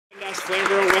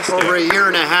Over a year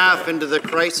and a half into the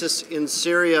crisis in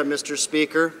Syria, Mr.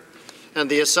 Speaker, and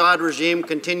the Assad regime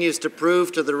continues to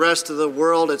prove to the rest of the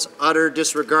world its utter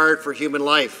disregard for human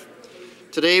life.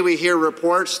 Today we hear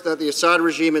reports that the Assad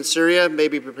regime in Syria may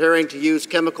be preparing to use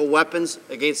chemical weapons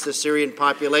against the Syrian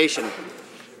population.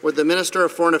 Would the Minister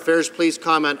of Foreign Affairs please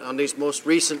comment on these most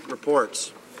recent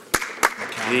reports?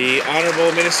 The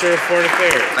Honourable Minister of Foreign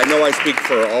Affairs. I know I speak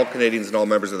for all Canadians and all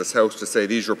members of this House to say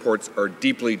these reports are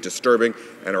deeply disturbing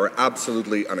and are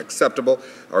absolutely unacceptable.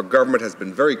 Our government has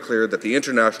been very clear that the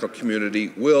international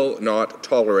community will not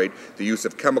tolerate the use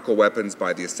of chemical weapons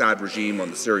by the Assad regime on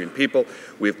the Syrian people.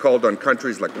 We have called on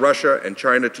countries like Russia and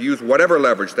China to use whatever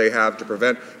leverage they have to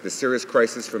prevent this serious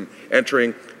crisis from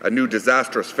entering a new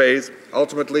disastrous phase.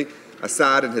 Ultimately,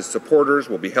 Assad and his supporters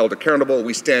will be held accountable.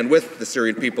 We stand with the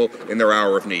Syrian people in their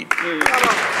hour of need.